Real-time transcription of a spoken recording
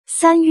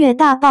3月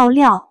大爆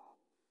料，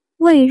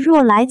魏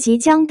若来即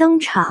将登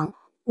场，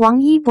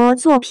王一博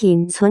作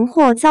品存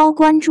货遭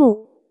关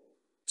注。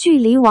距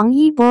离王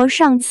一博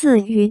上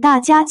次与大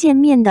家见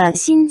面的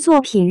新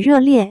作品热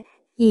烈，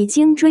已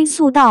经追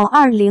溯到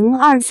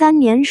2023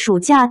年暑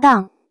假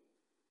档。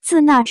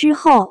自那之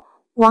后，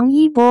王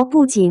一博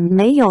不仅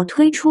没有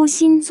推出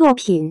新作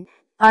品，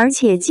而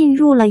且进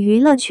入了娱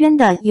乐圈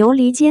的游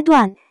离阶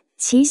段，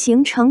其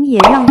行程也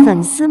让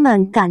粉丝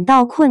们感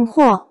到困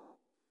惑。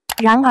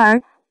然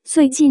而，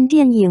最近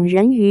电影《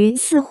人鱼》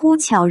似乎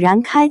悄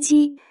然开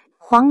机。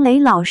黄磊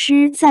老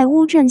师在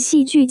乌镇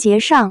戏剧节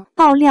上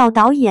爆料，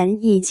导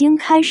演已经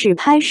开始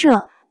拍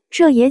摄，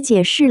这也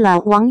解释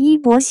了王一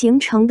博行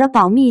程的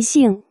保密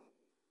性。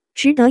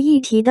值得一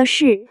提的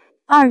是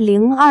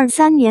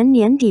，2023年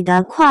年底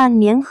的跨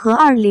年和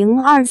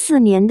2024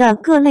年的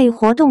各类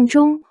活动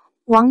中，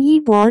王一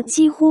博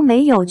几乎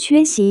没有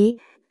缺席，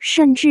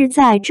甚至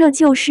在《这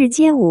就是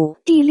街舞》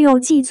第6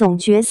季总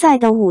决赛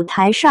的舞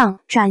台上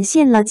展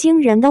现了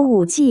惊人的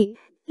舞技，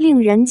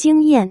令人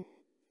惊艳。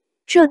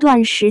这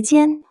段时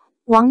间，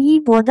王一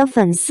博的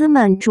粉丝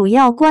们主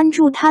要关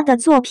注他的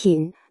作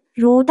品，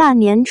如大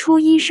年初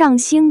一上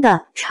星的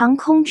《长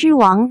空之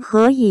王》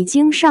和已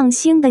经上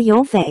星的《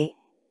有匪》。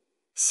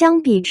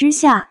相比之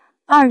下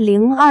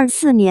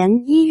，2024年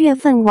1月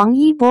份王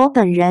一博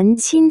本人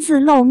亲自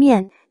露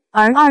面，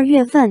而2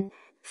月份，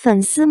粉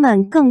丝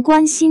们更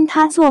关心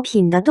他作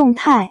品的动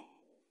态。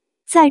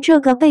在这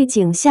个背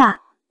景下，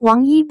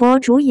王一博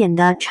主演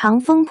的《长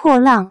风破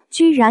浪》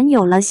居然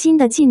有了新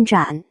的进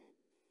展。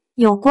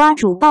有瓜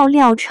主爆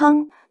料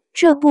称，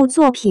这部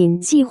作品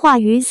计划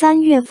于3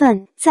月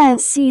份在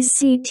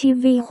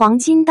CCTV 黄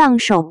金档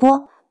首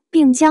播，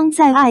并将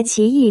在爱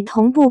奇艺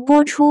同步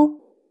播出。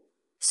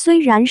虽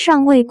然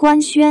尚未官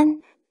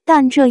宣，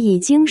但这已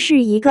经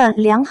是一个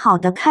良好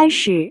的开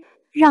始，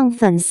让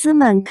粉丝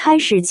们开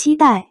始期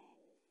待。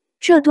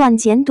这段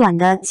简短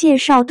的介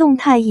绍动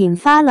态引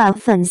发了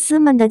粉丝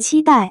们的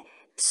期待，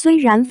虽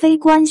然非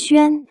官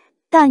宣，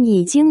但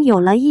已经有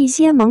了一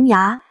些萌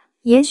芽。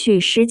也许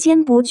时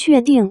间不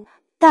确定，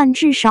但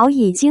至少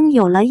已经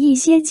有了一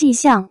些迹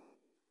象。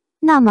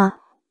那么，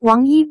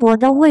王一博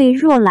的魏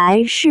若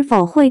来是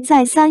否会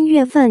在3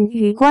月份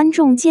与观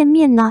众见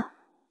面呢？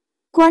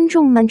观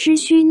众们只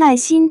需耐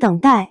心等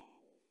待。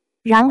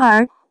然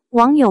而，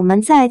网友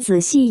们在仔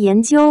细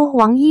研究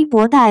王一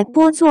博待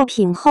播作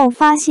品后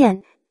发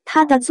现，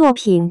他的作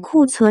品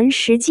库存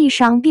实际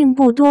上并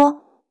不多。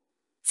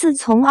自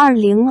从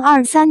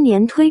2023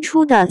年推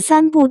出的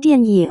3部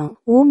电影《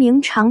无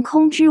名长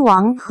空之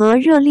王》和《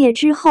热烈》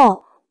之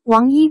后，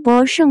王一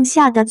博剩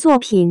下的作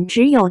品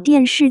只有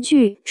电视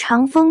剧《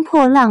长风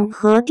破浪》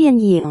和电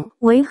影《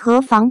维和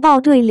防暴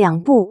队》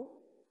2部。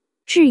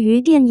至于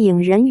电影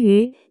《人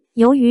鱼》，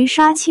由于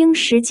杀青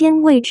时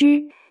间未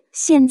知，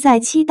现在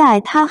期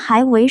待它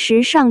还为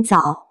时尚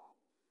早。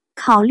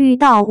考虑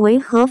到维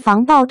和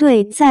防暴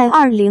队在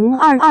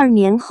2022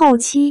年后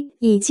期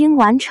已经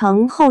完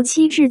成后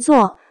期制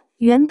作，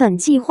原本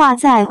计划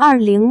在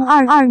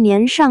2022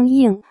年上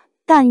映，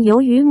但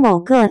由于某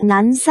个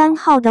男3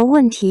号的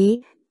问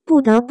题，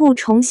不得不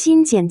重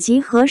新剪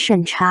辑和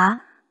审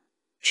查，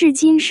至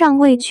今尚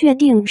未确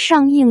定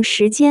上映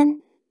时间。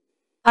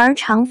而《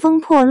长风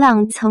破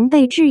浪》曾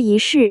被质疑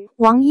是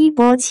王一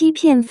博欺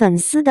骗粉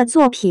丝的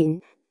作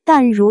品，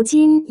但如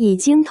今已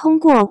经通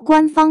过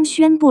官方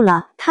宣布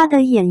了他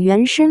的演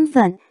员身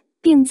份，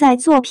并在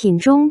作品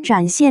中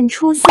展现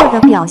出色的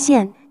表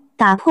现，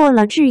打破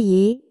了质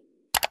疑。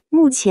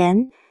目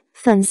前，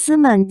粉丝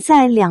们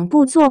在2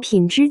部作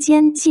品之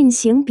间进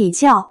行比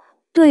较，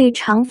对《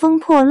长风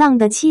破浪》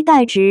的期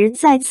待值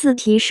再次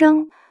提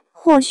升，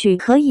或许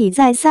可以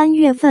在3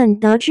月份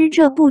得知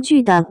这部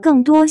剧的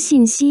更多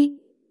信息。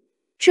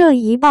这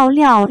一爆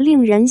料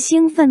令人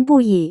兴奋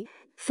不已，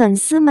粉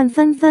丝们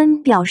纷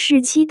纷表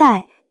示期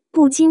待，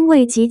不禁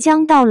为即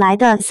将到来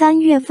的3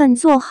月份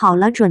做好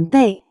了准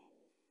备。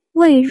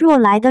魏若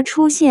来的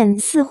出现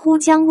似乎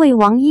将为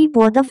王一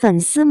博的粉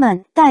丝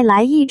们带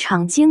来一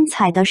场精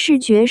彩的视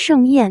觉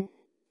盛宴。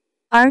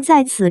而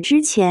在此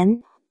之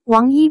前，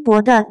王一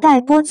博的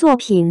待播作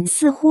品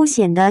似乎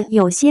显得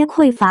有些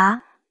匮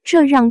乏，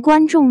这让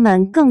观众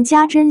们更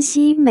加珍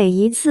惜每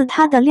一次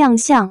他的亮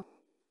相。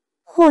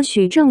或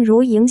许正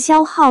如营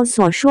销号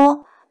所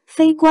说，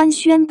非官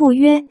宣不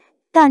约，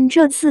但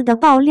这次的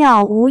爆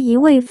料无疑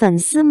为粉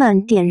丝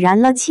们点燃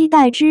了期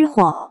待之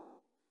火。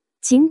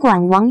尽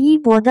管王一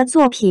博的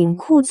作品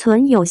库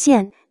存有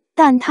限，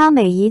但他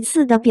每一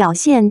次的表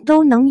现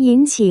都能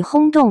引起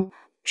轰动，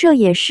这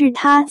也是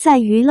他在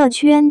娱乐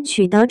圈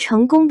取得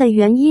成功的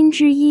原因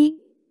之一。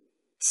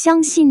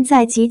相信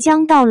在即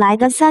将到来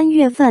的3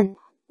月份，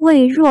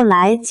魏若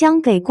来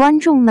将给观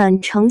众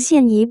们呈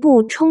现一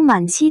部充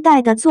满期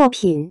待的作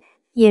品，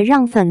也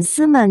让粉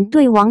丝们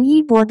对王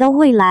一博的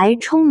未来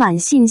充满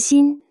信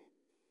心。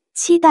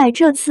期待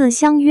这次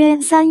相约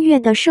3月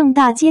的盛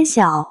大揭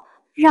晓，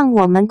让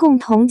我们共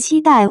同期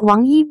待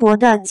王一博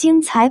的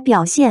精彩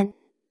表现。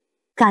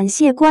感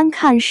谢观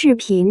看视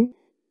频。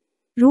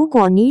如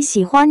果你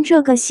喜欢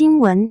这个新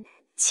闻，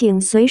请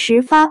随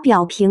时发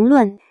表评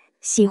论，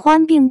喜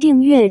欢并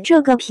订阅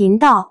这个频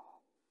道。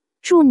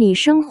祝你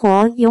生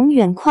活永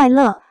远快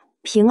乐、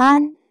平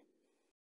安。